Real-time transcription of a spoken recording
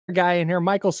guy in here,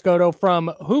 Michael Scotto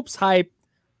from Hoops Hype.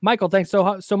 Michael, thanks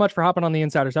so much for hopping on the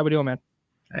Insiders. How we doing, man?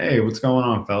 Hey, what's going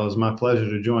on, fellas? My pleasure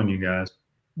to join you guys.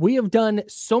 We have done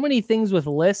so many things with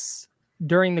lists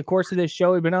during the course of this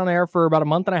show. We've been on air for about a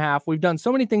month and a half. We've done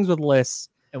so many things with lists.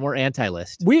 And we're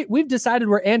anti-list. We've decided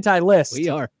we're anti-list. We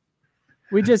are.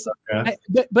 We just, okay.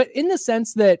 but in the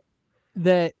sense that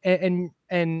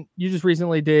and you just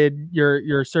recently did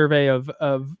your survey of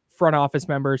front office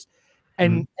members,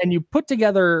 and you put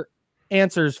together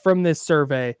answers from this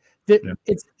survey. That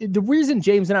it's the reason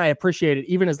James and I appreciate it,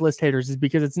 even as list haters, is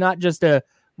because it's not just a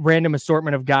random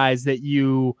assortment of guys that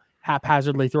you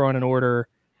haphazardly throw in an order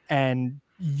and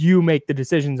you make the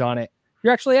decisions on it.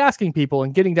 You're actually asking people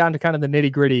and getting down to kind of the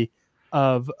nitty gritty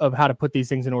of how to put these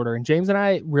things in order. And James and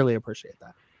I really appreciate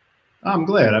that. I'm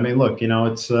glad. I mean, look,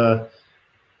 it's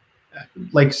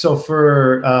like, so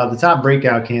for the top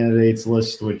breakout candidates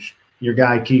list, which your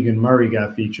guy Keegan Murray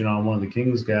got featured on, one of the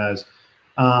Kings guys.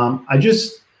 I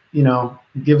just,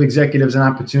 give executives an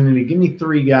opportunity. Give me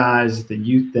 3 guys that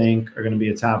you think are going to be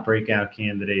a top breakout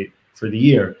candidate for the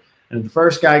year. And if the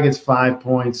first guy gets 5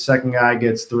 points, second guy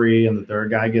gets 3, and the third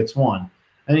guy gets 1.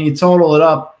 And then you total it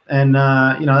up, and,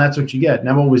 that's what you get.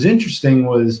 Now, what was interesting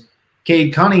was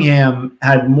Cade Cunningham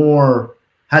had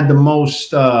the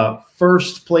most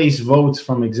first place votes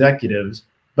from executives,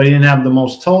 but he didn't have the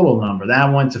most total number.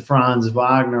 That went to Franz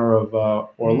Wagner of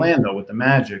Orlando with the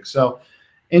Magic. So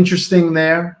interesting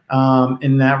there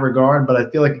in that regard, but I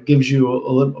feel like it gives you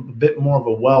a bit more of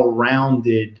a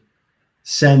well-rounded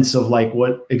sense of like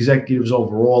what executives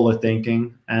overall are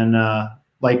thinking. And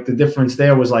like the difference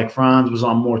there was like Franz was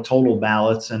on more total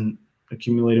ballots and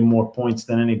accumulated more points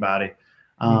than anybody.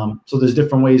 So there's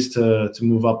different ways to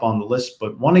move up on the list,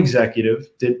 but one executive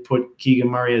did put Keegan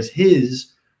Murray as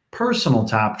his personal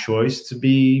top choice to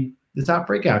be the top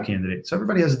breakout candidate. So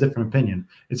everybody has a different opinion.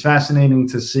 It's fascinating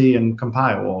to see and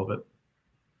compile all of it.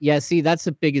 Yeah, see, that's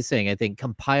the biggest thing. I think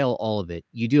compile all of it.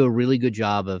 You do a really good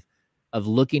job of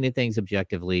looking at things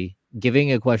objectively,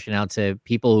 giving a question out to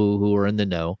people who are in the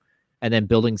know, and then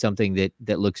building something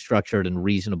that looks structured and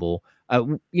reasonable.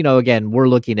 Again, we're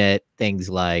looking at things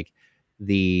like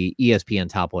the ESPN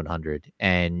Top 100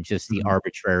 and just the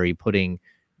arbitrary putting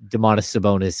Domantas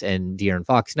Sabonis and De'Aaron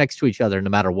Fox next to each other no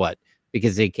matter what,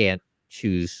 because they can't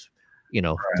choose,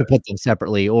 to put them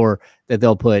separately, or that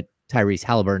they'll put Tyrese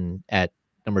Halliburton at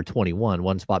number 21,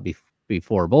 one spot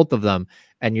before both of them.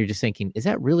 And you're just thinking, is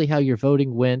that really how your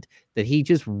voting went? That he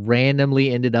just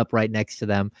randomly ended up right next to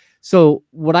them. So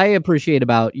what I appreciate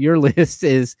about your list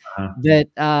is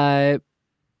that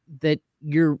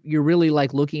you're really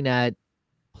like looking at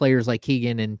players like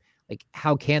Keegan and like,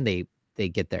 how can they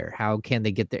get there? How can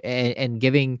they get there? And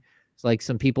giving like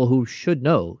some people who should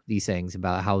know these things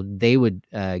about how they would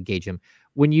gauge him.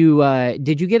 When you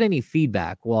did you get any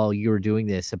feedback while you were doing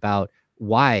this about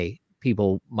why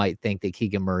people might think that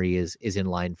Keegan Murray is in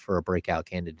line for a breakout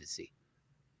candidacy?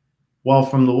 Well,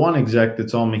 from the one exec that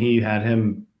told me he had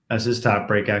him as his top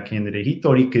breakout candidate, he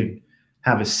thought he could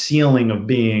have a ceiling of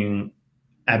being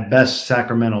at best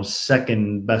Sacramento's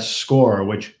second best scorer,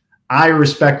 which I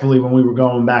respectfully, when we were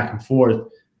going back and forth,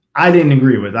 I didn't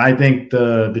agree with. I think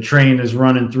the train is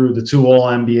running through the 2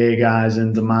 All-NBA guys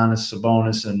and Domantas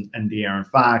Sabonis and De'Aaron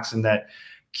Fox, and that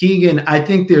Keegan, I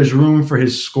think there's room for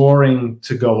his scoring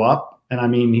to go up. And I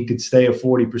mean, he could stay a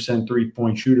 40%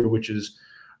 three-point shooter, which is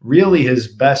really his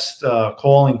best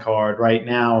calling card right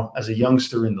now as a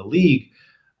youngster in the league.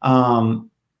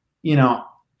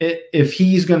 If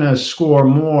he's going to score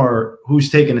more, who's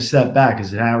taking a step back?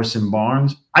 Is it Harrison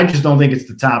Barnes? I just don't think it's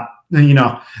the top,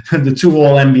 the 2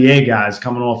 All-NBA guys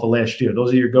coming off of last year.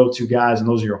 Those are your go-to guys, and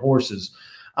those are your horses.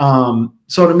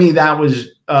 So to me, that was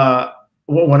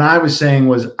what I was saying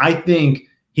was I think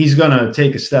he's going to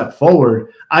take a step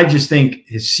forward. I just think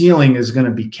his ceiling is going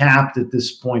to be capped at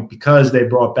this point because they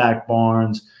brought back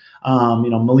Barnes,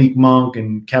 Malik Monk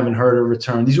and Kevin Huerter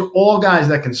return. These are all guys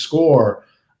that can score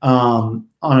on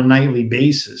a nightly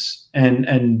basis.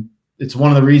 And it's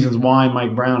one of the reasons why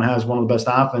Mike Brown has one of the best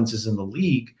offenses in the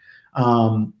league.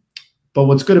 But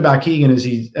what's good about Keegan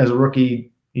is as a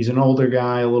rookie, he's an older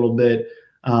guy a little bit,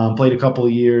 played a couple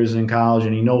of years in college,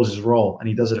 and he knows his role, and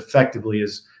he does it effectively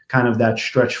as kind of that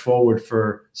stretch forward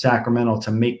for Sacramento to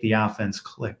make the offense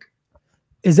click.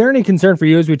 Is there any concern for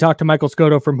you, as we talked to Michael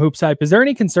Scotto from Hoops Hype, is there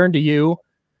any concern to you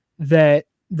that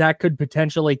could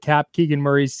potentially cap Keegan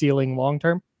Murray's ceiling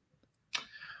long-term?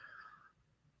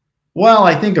 Well,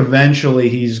 I think eventually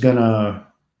he's going to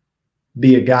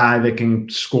be a guy that can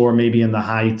score maybe in the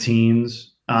high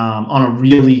teens on a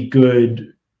really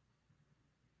good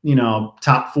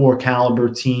top 4 caliber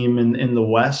team in the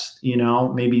West.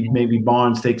 Maybe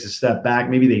Barnes takes a step back.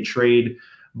 Maybe they trade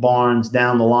Barnes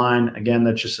down the line. Again,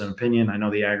 that's just an opinion. I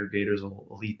know the aggregators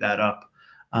will eat that up.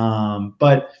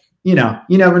 But you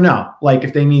never know. Like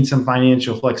if they need some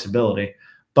financial flexibility,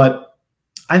 but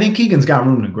I think Keegan's got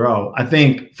room to grow. I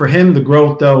think for him, the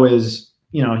growth though is,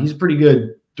 he's a pretty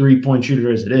good 3-point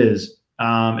shooter as it is.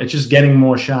 It's just getting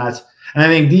more shots. And I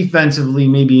think defensively,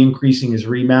 maybe increasing his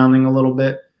rebounding a little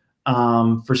bit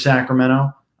for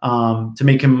Sacramento to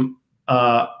make him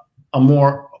a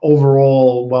more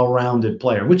overall well-rounded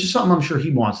player, which is something I'm sure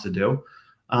he wants to do.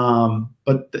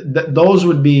 But those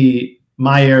would be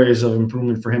my areas of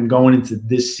improvement for him going into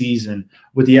this season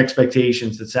with the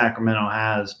expectations that Sacramento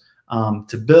has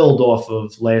to build off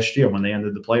of last year when they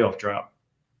ended the playoff drought.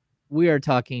 We are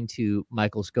talking to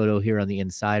Michael Scotto here on the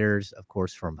Insiders, of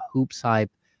course, from Hoops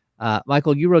Hype.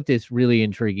 Michael, you wrote this really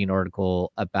intriguing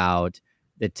article about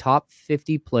the top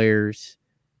 50 players,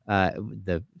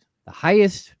 the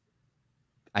highest,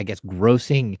 I guess,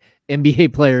 grossing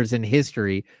NBA players in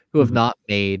history who have not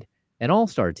made an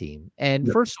all-star team. And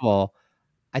first of all,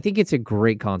 I think it's a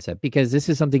great concept because this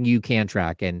is something you can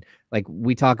track. And like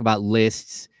we talk about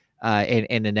lists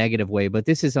in a negative way, but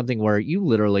this is something where you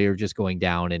literally are just going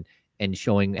down and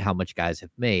showing how much guys have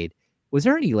made. Was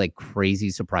there any like crazy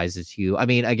surprises to you? I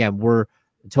mean, again,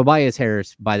 Tobias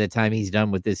Harris, by the time he's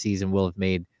done with this season, will have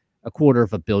made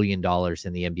 $250 million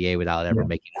in the NBA without ever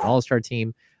making an all-star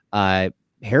team.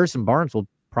 Harrison Barnes will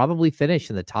probably finish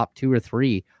in the top 2 or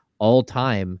 3 all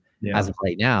time as of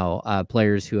right now,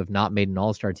 players who have not made an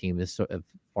all-star team as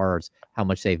far as how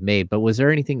much they've made. But was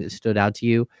there anything that stood out to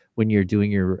you when you're doing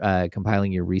your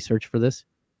compiling your research for this?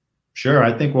 Sure.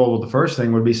 I think, the first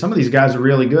thing would be some of these guys are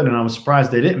really good, and I was surprised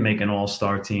they didn't make an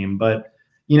all-star team. But,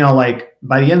 like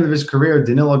by the end of his career,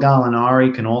 Danilo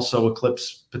Gallinari can also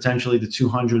eclipse potentially the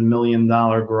 $200 million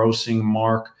grossing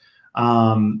mark.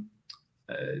 The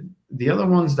other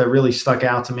ones that really stuck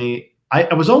out to me,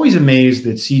 I was always amazed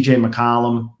that CJ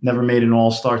McCollum never made an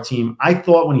all-star team. I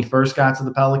thought when he first got to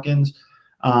the Pelicans,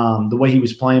 the way he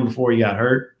was playing before he got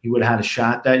hurt, he would have had a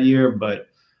shot that year. But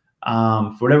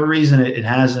for whatever reason, it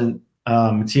hasn't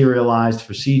materialized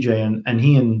for CJ. And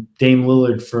he and Dame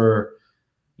Lillard for,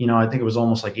 I think it was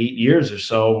almost like 8 years or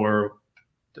so were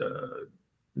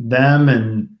them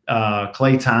and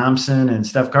Klay Thompson and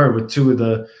Steph Curry were 2 of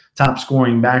the top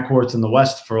scoring backcourts in the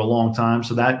West for a long time.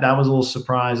 So that was a little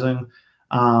surprising.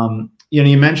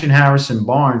 You mentioned Harrison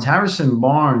Barnes. Harrison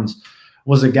Barnes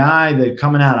was a guy that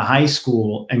coming out of high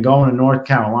school and going to North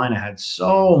Carolina had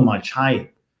so much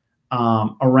hype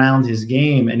around his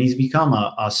game, and he's become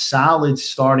a solid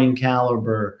starting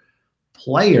caliber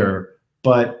player.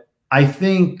 But I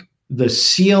think the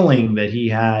ceiling that he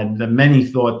had, that many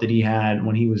thought that he had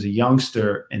when he was a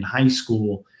youngster in high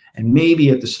school and maybe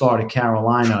at the start of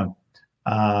Carolina,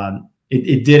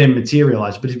 it didn't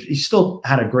materialize, but he still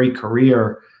had a great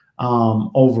career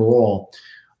overall.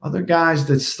 Other guys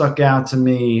that stuck out to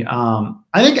me,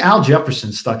 I think Al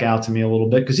Jefferson stuck out to me a little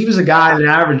bit because he was a guy that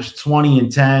averaged 20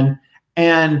 and 10.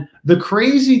 And the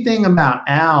crazy thing about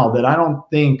Al that I don't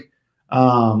think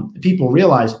people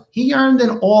realize, he earned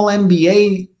an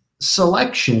All-NBA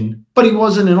selection, but he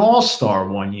wasn't an all-star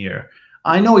one year.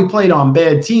 I know he played on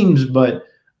bad teams, but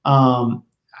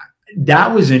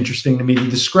that was interesting to me, the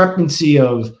discrepancy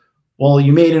of,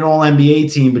 you made an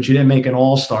All-NBA team, but you didn't make an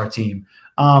all-star team.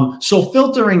 So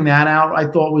filtering that out,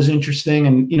 I thought was interesting.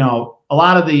 And, a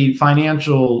lot of the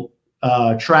financial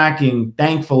tracking,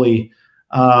 thankfully,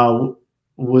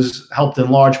 was helped in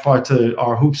large part to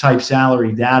our Hoops Hype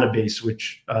salary database,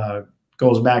 which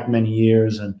goes back many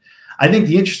years. And I think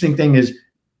the interesting thing is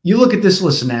you look at this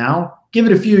list now, give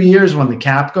it a few years when the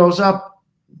cap goes up,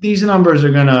 these numbers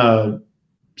are going to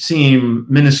seem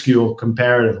minuscule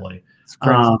comparatively.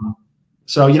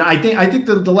 So, I think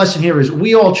the lesson here is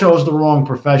we all chose the wrong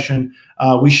profession.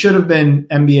 We should have been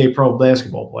NBA pro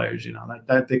basketball players.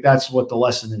 I think that's what the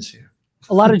lesson is here.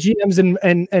 A lot of GMs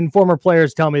and former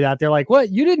players tell me that. They're like, what,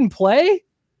 you didn't play?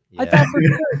 Yeah. I thought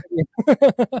for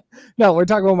sure. No, we're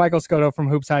talking about Michael Scotto from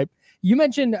Hoops Hype. You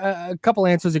mentioned a couple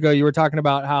answers ago, you were talking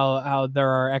about how there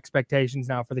are expectations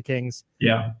now for the Kings.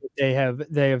 Yeah. They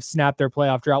have snapped their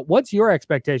playoff drought. What's your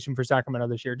expectation for Sacramento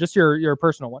this year? Just your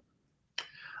personal one.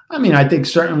 I mean, I think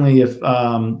certainly if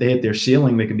they hit their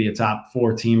ceiling, they could be a top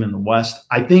 4 team in the West.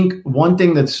 I think one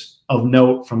thing that's of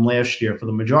note from last year, for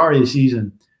the majority of the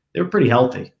season, they were pretty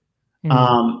healthy.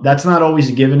 Mm-hmm. That's not always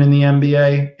a given in the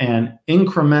NBA, and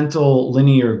incremental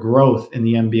linear growth in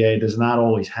the NBA does not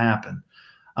always happen.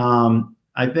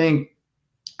 I think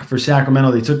for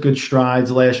Sacramento, they took good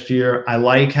strides last year. I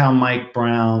like how Mike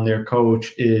Brown, their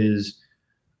coach, is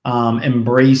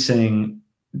embracing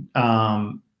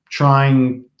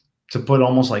trying to put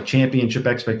almost like championship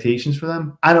expectations for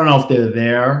them. I don't know if they're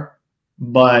there,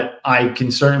 but I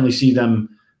can certainly see them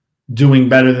doing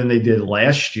better than they did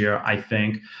last year, I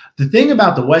think. The thing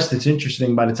about the West that's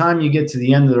interesting, by the time you get to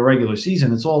the end of the regular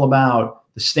season, it's all about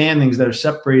the standings that are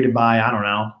separated by, I don't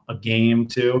know, a game,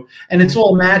 two. And it's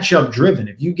all matchup driven.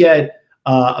 If you get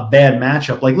a bad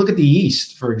matchup, like look at the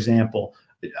East, for example.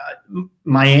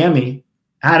 Miami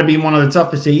had to be one of the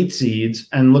toughest 8 seeds,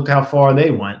 and look how far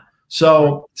they went.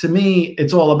 So to me,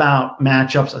 it's all about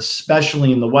matchups,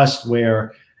 especially in the West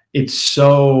where it's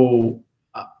so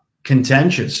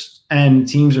contentious and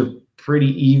teams are pretty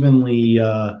evenly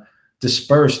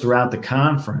dispersed throughout the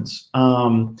conference.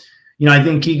 I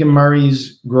think Keegan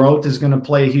Murray's growth is going to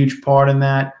play a huge part in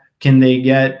that. Can they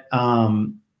get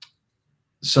some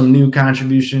new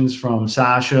contributions from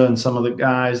Sasha and some of the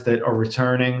guys that are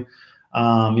returning?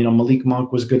 Malik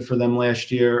Monk was good for them last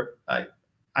year.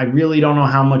 I really don't know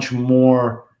how much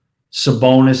more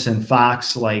Sabonis and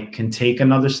Fox can take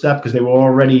another step, because they were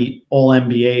already all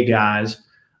NBA guys.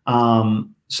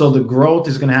 So the growth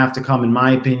is going to have to come, in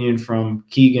my opinion, from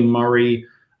Keegan Murray,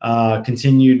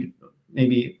 continued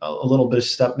maybe a little bit of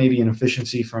step, maybe in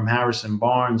efficiency from Harrison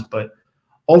Barnes. But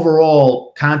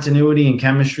overall, continuity and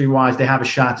chemistry-wise, they have a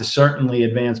shot to certainly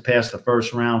advance past the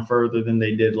first round further than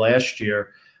they did last year.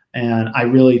 And I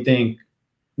really think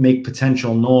make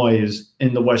potential noise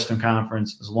in the Western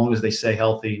Conference as long as they stay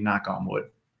healthy, knock on wood.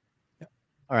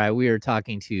 All right, we are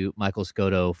talking to Michael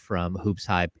Scotto from Hoops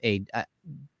Hype. Hey,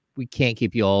 we can't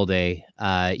keep you all day.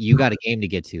 You got a game to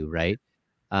get to, right?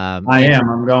 I am.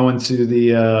 I'm going to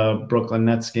the Brooklyn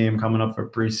Nets game coming up for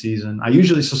preseason.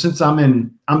 Since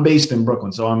I'm based in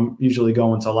Brooklyn, so I'm usually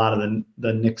going to a lot of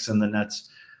the Knicks and the Nets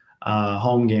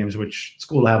home games, which it's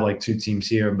cool to have 2 teams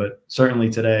here, but certainly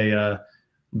today will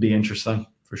be interesting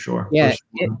for sure. Yeah,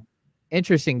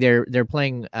 interesting. They're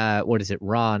playing what is it,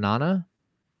 Ra'anana,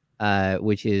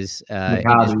 which is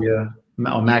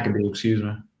Maccabi, excuse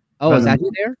me. Oh, is that you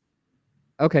there?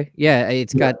 Okay, yeah,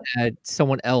 it's got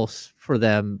someone else for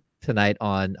them tonight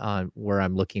on where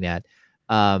I'm looking at.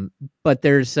 But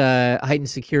there's heightened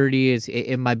security.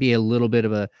 It might be a little bit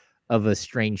of a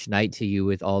strange night to you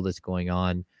with all that's going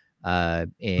on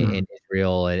in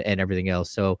Israel and everything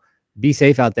else. So be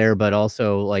safe out there. But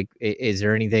also, is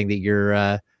there anything that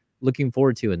you're looking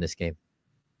forward to in this game?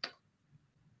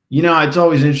 It's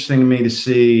always interesting to me to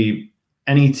see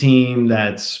any team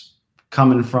that's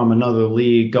coming from another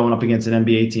league going up against an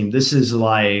NBA team. This is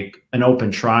like an open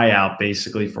tryout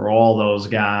basically for all those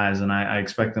guys, and I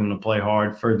expect them to play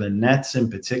hard. For the Nets in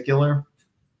particular,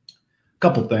 a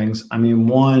couple things. I mean,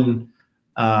 one,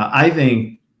 I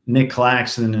think Nick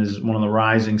Claxton is one of the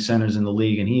rising centers in the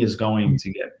league, and he is going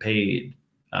to get paid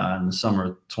in the summer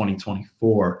of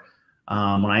 2024. When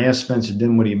I asked Spencer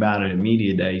Dinwiddie about it at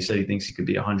Media Day, he said he thinks he could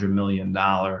be a $100 million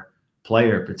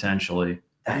player potentially.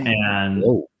 Dang. And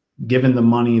whoa. Given the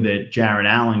money that Jared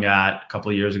Allen got a couple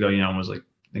of years ago, was I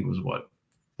think it was what,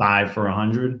 5 for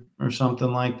 $100 or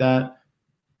something like that.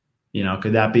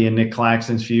 Could that be in Nick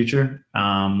Claxton's future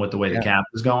with the way the cap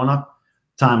is going up?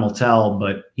 Time will tell,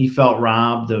 but he felt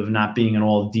robbed of not being an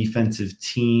all defensive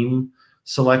team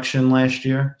selection last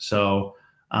year. So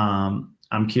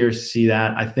I'm curious to see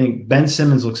that. I think Ben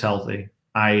Simmons looks healthy.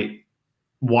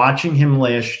 Watching him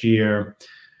last year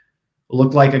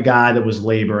looked like a guy that was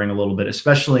laboring a little bit,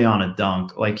 especially on a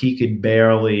dunk. He could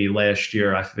barely last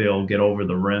year, I feel, get over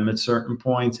the rim at certain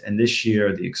points. And this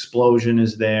year, the explosion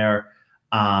is there.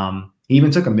 He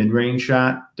even took a mid-range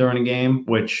shot during a game,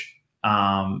 which,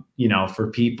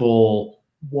 for people,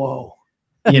 whoa.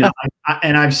 And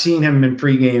I've seen him in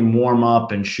pregame warm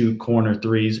up and shoot corner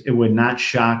threes. It would not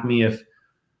shock me if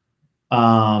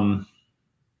on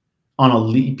a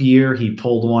leap year he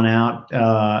pulled one out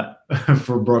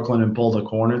for Brooklyn and pulled a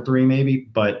corner three maybe,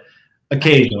 but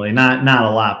occasionally, not a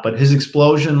lot. But his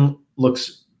explosion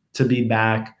looks to be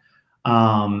back.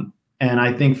 And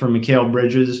I think for Mikal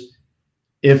Bridges,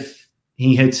 if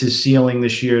he hits his ceiling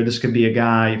this year, this could be a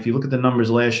guy. If you look at the numbers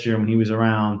last year when he was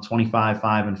around 25,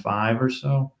 5 and 5 or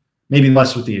so, maybe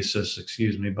less with the assists,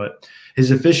 excuse me, but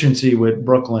his efficiency with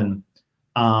Brooklyn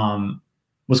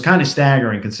was kind of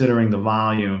staggering considering the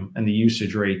volume and the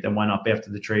usage rate that went up after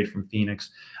the trade from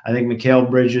Phoenix. I think Mikal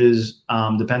Bridges,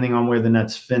 depending on where the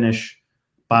Nets finish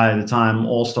by the time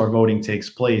All-Star voting takes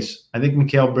place, I think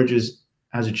Mikal Bridges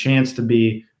has a chance to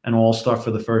be an All-Star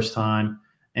for the first time.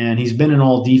 And he's been an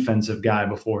all-defensive guy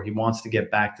before. He wants to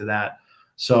get back to that.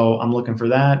 So I'm looking for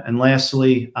that. And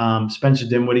lastly, Spencer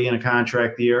Dinwiddie in a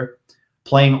contract year.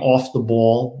 playing off the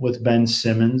ball with Ben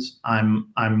Simmons. I'm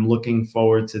looking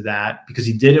forward to that because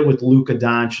he did it with Luka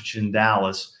Doncic in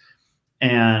Dallas.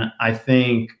 And I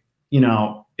think,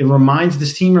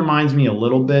 this team reminds me a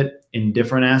little bit in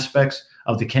different aspects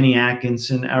of the Kenny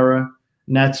Atkinson era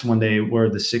Nets when they were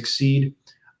the 6th seed.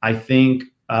 I think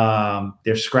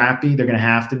they're scrappy. They're going to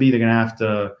have to be. They're going to have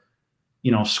to,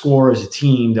 score as a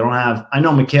team. They don't have – I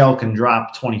know Mikal can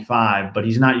drop 25, but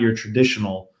he's not your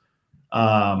traditional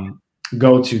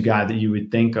go-to guy that you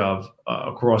would think of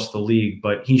across the league.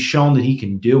 But he's shown that he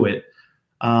can do it.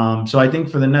 So I think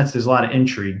for the Nets, there's a lot of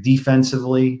intrigue.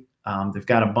 Defensively, they've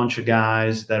got a bunch of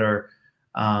guys that are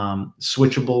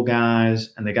switchable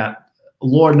guys, and they got –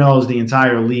 Lord knows the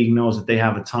entire league knows that they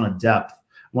have a ton of depth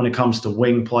when it comes to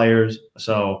wing players.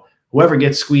 So whoever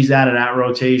gets squeezed out of that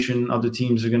rotation, other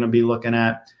teams are going to be looking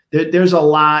at. There's a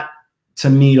lot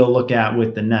to me to look at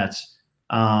with the Nets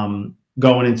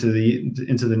going into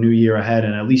the new year ahead,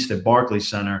 and at least at Barclays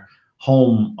Center,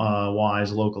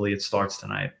 home-wise, locally, it starts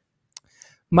tonight.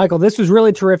 Michael, this was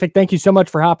really terrific. Thank you so much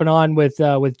for hopping on with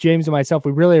James and myself.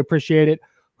 We really appreciate it.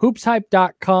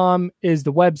 Hoopshype.com is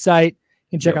the website.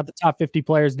 You can check out the top 50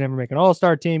 players that never make an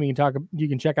all-star team. You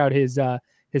can check out his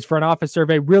front office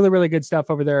survey. Really, really good stuff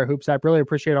over there at Hoopshype. Really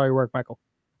appreciate all your work, Michael.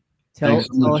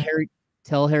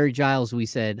 Tell Harry Giles we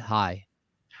said hi.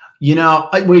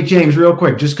 Wait, James, real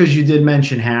quick, just because you did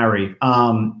mention Harry,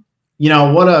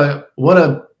 what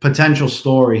a potential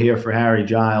story here for Harry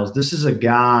Giles. This is a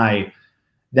guy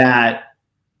that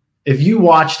if you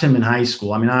watched him in high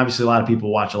school, I mean, obviously a lot of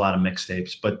people watch a lot of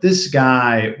mixtapes, but this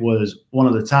guy was one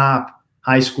of the top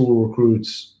high school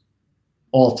recruits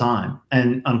all time,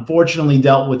 and unfortunately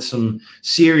dealt with some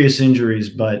serious injuries.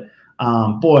 But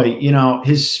boy,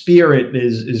 his spirit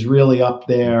is really up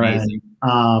there. Amazing.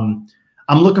 And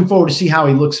I'm looking forward to see how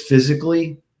he looks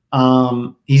physically.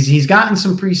 He's gotten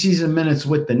some preseason minutes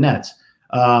with the Nets.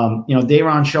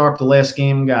 Day'Ron Sharpe, the last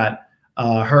game, got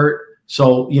hurt.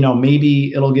 So,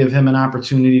 maybe it'll give him an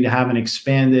opportunity to have an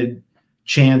expanded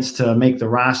chance to make the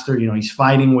roster. He's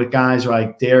fighting with guys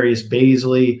like Darius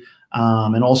Baisley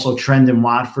and also Trendon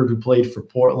Watford, who played for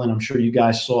Portland. I'm sure you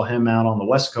guys saw him out on the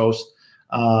West Coast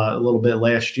a little bit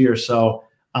last year. So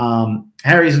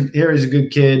Harry's a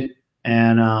good kid,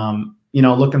 and,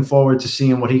 looking forward to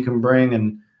seeing what he can bring.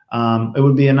 And it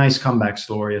would be a nice comeback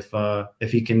story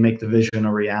if he can make the vision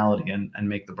a reality and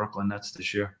make the Brooklyn Nets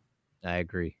this year. I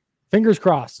agree. Fingers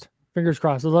crossed. Fingers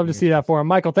crossed. I'd love to see that for him.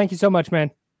 Michael, thank you so much, man.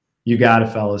 You got it,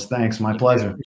 fellas. Thanks. My pleasure.